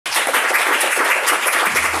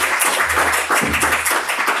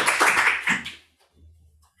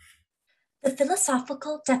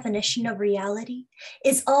philosophical definition of reality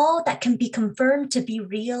is all that can be confirmed to be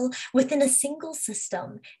real within a single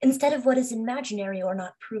system instead of what is imaginary or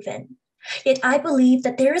not proven. Yet I believe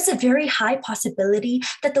that there is a very high possibility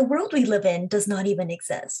that the world we live in does not even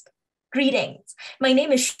exist. Greetings, my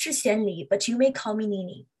name is Shixuan Li, but you may call me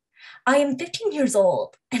Nini. I am 15 years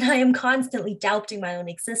old, and I am constantly doubting my own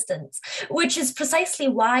existence, which is precisely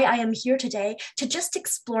why I am here today to just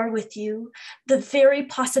explore with you the very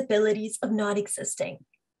possibilities of not existing,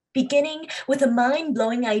 beginning with a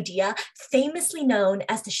mind-blowing idea famously known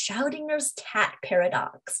as the Schrödinger's cat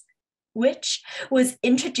paradox, which was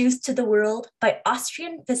introduced to the world by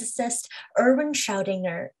Austrian physicist Erwin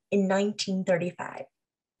Schrödinger in 1935.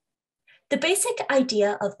 The basic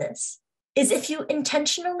idea of this is if you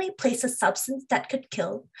intentionally place a substance that could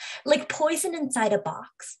kill, like poison inside a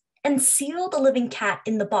box, and seal the living cat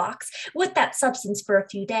in the box with that substance for a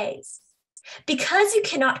few days. Because you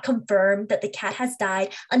cannot confirm that the cat has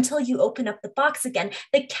died until you open up the box again,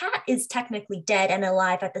 the cat is technically dead and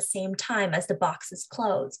alive at the same time as the box is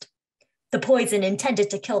closed. The poison intended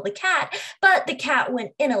to kill the cat, but the cat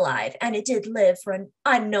went in alive and it did live for an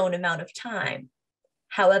unknown amount of time.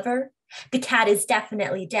 However, the cat is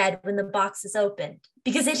definitely dead when the box is opened,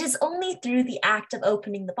 because it is only through the act of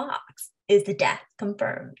opening the box is the death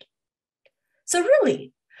confirmed. So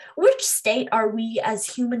really, which state are we as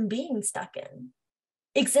human beings stuck in?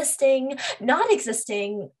 Existing, not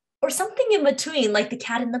existing, or something in between like the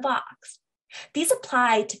cat in the box? These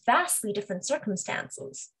apply to vastly different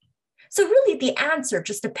circumstances. So really the answer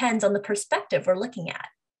just depends on the perspective we're looking at.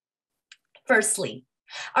 Firstly,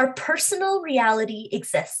 our personal reality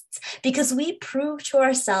exists because we prove to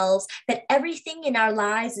ourselves that everything in our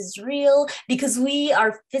lives is real because we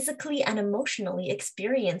are physically and emotionally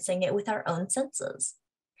experiencing it with our own senses.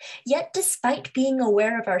 Yet, despite being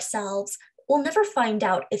aware of ourselves, we'll never find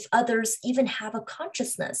out if others even have a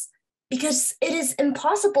consciousness because it is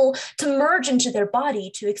impossible to merge into their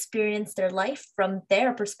body to experience their life from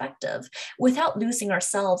their perspective without losing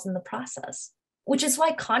ourselves in the process. Which is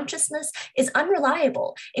why consciousness is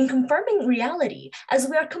unreliable in confirming reality, as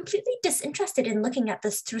we are completely disinterested in looking at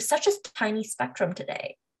this through such a tiny spectrum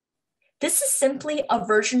today. This is simply a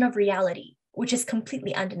version of reality, which is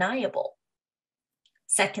completely undeniable.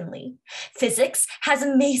 Secondly, physics has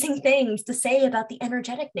amazing things to say about the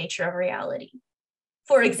energetic nature of reality.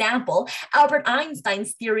 For example, Albert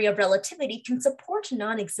Einstein's theory of relativity can support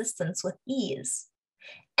non-existence with ease.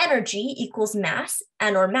 Energy equals mass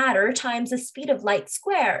and or matter times the speed of light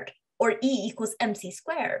squared, or E equals mc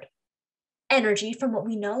squared. Energy, from what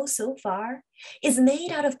we know so far, is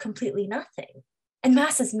made out of completely nothing, and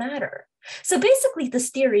mass is matter. So basically this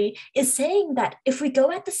theory is saying that if we go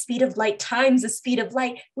at the speed of light times the speed of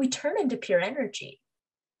light, we turn into pure energy.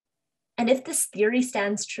 And if this theory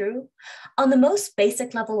stands true, on the most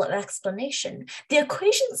basic level of explanation, the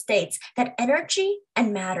equation states that energy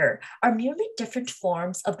and matter are merely different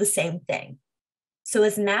forms of the same thing. So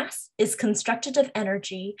as mass is constructed of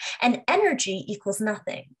energy and energy equals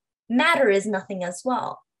nothing, matter is nothing as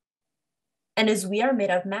well. And as we are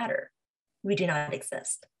made of matter, we do not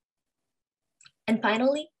exist. And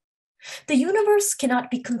finally, the universe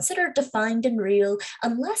cannot be considered defined and real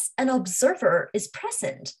unless an observer is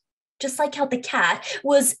present. Just like how the cat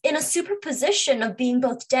was in a superposition of being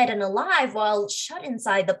both dead and alive while shut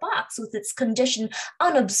inside the box with its condition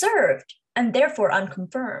unobserved and therefore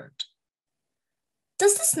unconfirmed.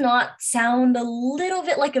 Does this not sound a little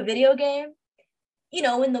bit like a video game? You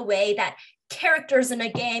know, in the way that characters in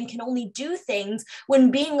a game can only do things when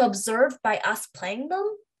being observed by us playing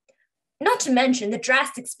them? Not to mention the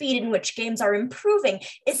drastic speed in which games are improving,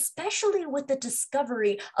 especially with the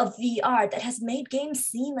discovery of VR that has made games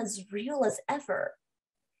seem as real as ever.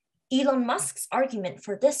 Elon Musk's argument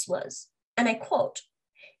for this was, and I quote,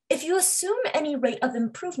 "If you assume any rate of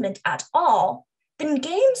improvement at all, then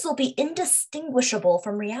games will be indistinguishable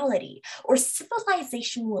from reality, or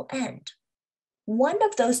civilization will end. One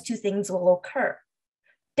of those two things will occur.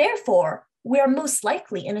 Therefore, we are most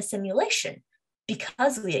likely in a simulation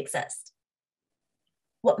because we exist."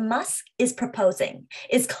 What Musk is proposing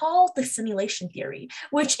is called the simulation theory,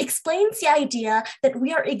 which explains the idea that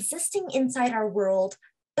we are existing inside our world,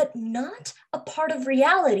 but not a part of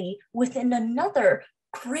reality within another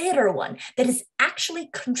greater one that is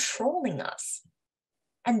actually controlling us.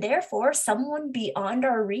 And therefore, someone beyond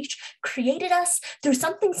our reach created us through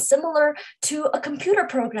something similar to a computer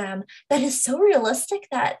program that is so realistic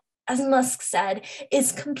that, as Musk said,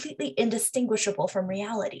 is completely indistinguishable from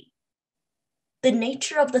reality. The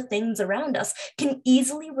nature of the things around us can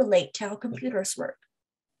easily relate to how computers work.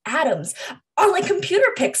 atoms are like computer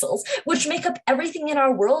pixels, which make up everything in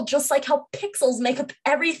our world, just like how pixels make up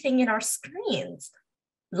everything in our screens.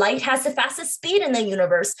 Light has the fastest speed in the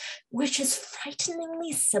universe, which is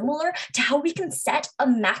frighteningly similar to how we can set a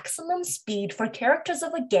maximum speed for characters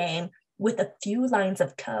of a game with a few lines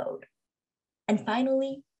of code. And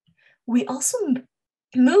finally, we also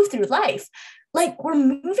move through life like we're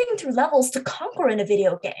moving through levels to conquer in a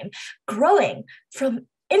video game, growing from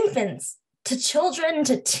infants to children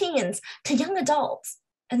to teens to young adults,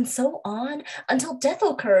 and so on until death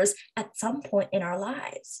occurs at some point in our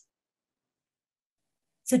lives.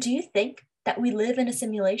 So do you think that we live in a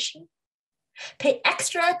simulation? Pay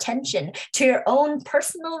extra attention to your own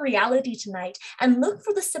personal reality tonight and look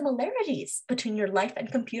for the similarities between your life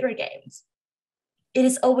and computer games. It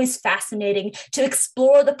is always fascinating to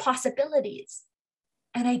explore the possibilities.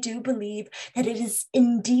 And I do believe that it is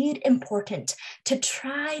indeed important to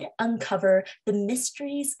try to uncover the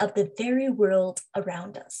mysteries of the very world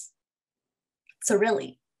around us. So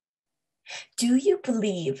really, do you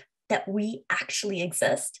believe that we actually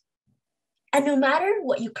exist? And no matter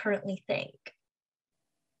what you currently think,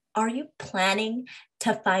 are you planning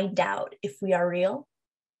to find out if we are real?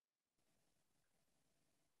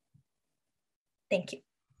 Thank you.